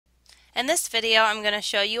In this video, I'm going to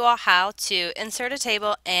show you all how to insert a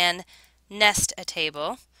table and nest a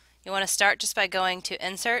table. You want to start just by going to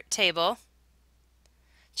Insert Table,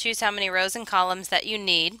 choose how many rows and columns that you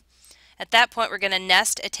need. At that point, we're going to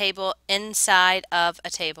nest a table inside of a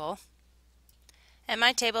table. And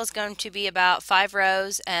my table is going to be about 5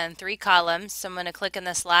 rows and 3 columns. So I'm going to click in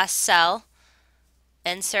this last cell,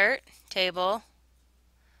 Insert, Table,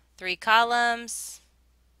 3 columns,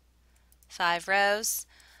 5 rows.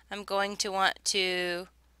 I'm going to want to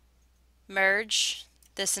merge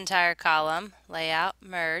this entire column, Layout,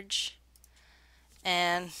 Merge,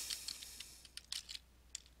 and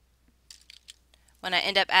when I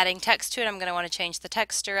end up adding text to it, I'm going to want to change the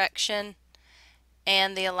text direction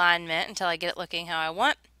and the alignment until I get it looking how I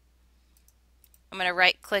want. I'm going to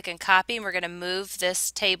right click and copy, and we're going to move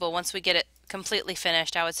this table. Once we get it completely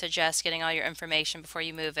finished, I would suggest getting all your information before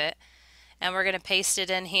you move it. And we're going to paste it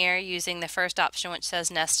in here using the first option, which says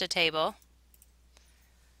Nest a Table.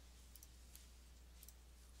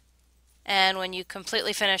 And when you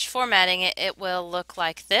completely finish formatting it, it will look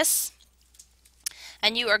like this.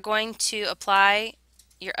 And you are going to apply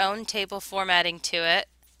your own table formatting to it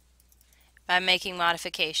by making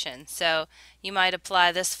modifications. So you might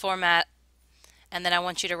apply this format, and then I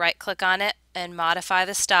want you to right click on it and modify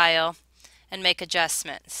the style and make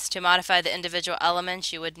adjustments. To modify the individual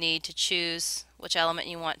elements, you would need to choose which element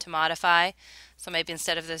you want to modify. So maybe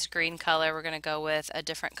instead of this green color, we're going to go with a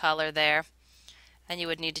different color there. And you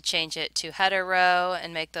would need to change it to header row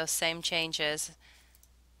and make those same changes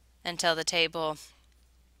until the table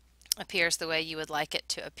appears the way you would like it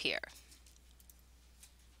to appear.